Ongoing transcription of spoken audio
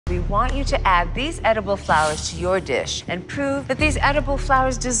We want you to add these edible flowers to your dish and prove that these edible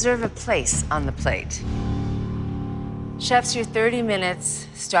flowers deserve a place on the plate. Chefs, your 30 minutes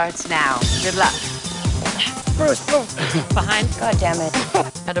starts now. Good luck. Bruce, move. Behind. God damn it.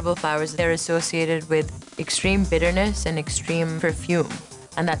 Edible flowers, they're associated with extreme bitterness and extreme perfume.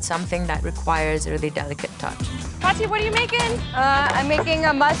 And that's something that requires a really delicate touch. Fati, what are you making? I'm making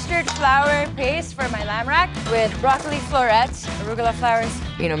a mustard flower paste for my lamb rack with broccoli florets, arugula flowers.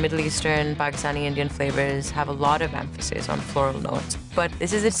 You know, Middle Eastern, Pakistani, Indian flavors have a lot of emphasis on floral notes. But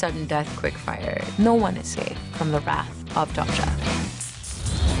this is a sudden death quickfire. No one is safe from the wrath of Top Chef.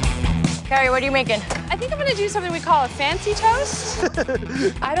 Carrie, what are you making? I think I'm gonna do something we call a fancy toast.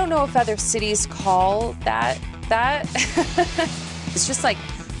 I don't know if other cities call that. It's just like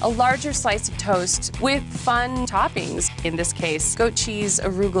a larger slice of toast with fun toppings. In this case, goat cheese,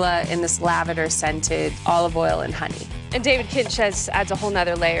 arugula, and this lavender-scented olive oil and honey. And David Kinch adds a whole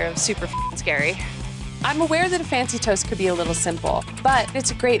nother layer of super scary. I'm aware that a fancy toast could be a little simple, but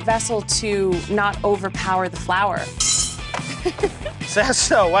it's a great vessel to not overpower the flour. Says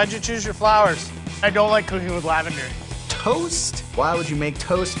so. Why'd you choose your flowers? I don't like cooking with lavender. Toast? Why would you make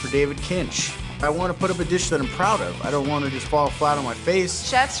toast for David Kinch? I want to put up a dish that I'm proud of. I don't want to just fall flat on my face.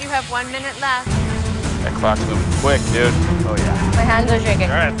 Chefs, you have 1 minute left. That clock's moving quick, dude. Oh, yeah. My hands are shaking.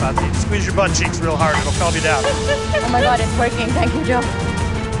 All right, Fati, squeeze your butt cheeks real hard. It'll calm you down. Oh my God, it's working. Thank you, Joe.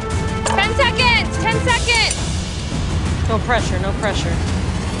 10 seconds, 10 seconds. No pressure, no pressure.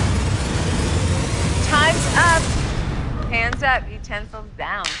 Time's up. Hands up, utensils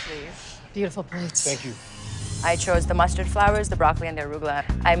down, please. Beautiful plates. Thank you. I chose the mustard flowers, the broccoli, and the arugula.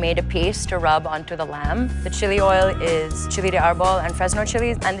 I made a paste to rub onto the lamb. The chili oil is chili de arbol and Fresno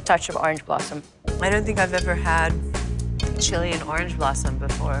chilies and a touch of orange blossom. I don't think I've ever had chili and orange blossom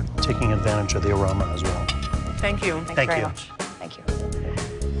before. Taking advantage of the aroma as well. Thank you. Thanks Thank very you. much. Thank you.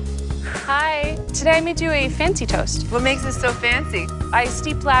 Hi. Today I made you a fancy toast. What makes it so fancy? I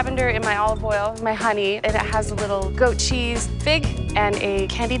steeped lavender in my olive oil, my honey, and it has a little goat cheese, fig, and a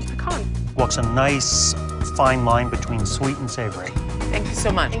candied pecan. Walks a nice fine line between sweet and savory. Thank you so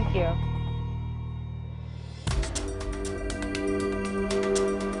much. Thank you.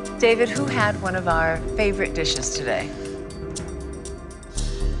 David, who had one of our favorite dishes today?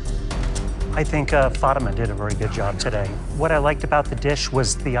 I think Fatima did a very good job today. What I liked about the dish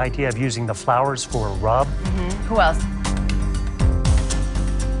was the idea of using the flowers for a rub. Who else?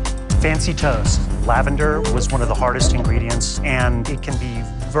 Fancy toast. Lavender was one of the hardest ingredients, and it can be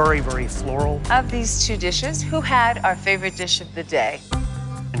very, very floral. Of these two dishes, who had our favorite dish of the day?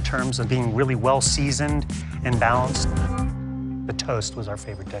 In terms of being really well seasoned and balanced, the toast was our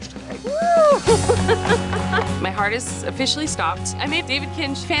favorite dish today. My heart is officially stopped. I made David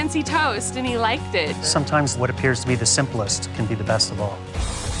Kinch fancy toast, and he liked it. Sometimes what appears to be the simplest can be the best of all.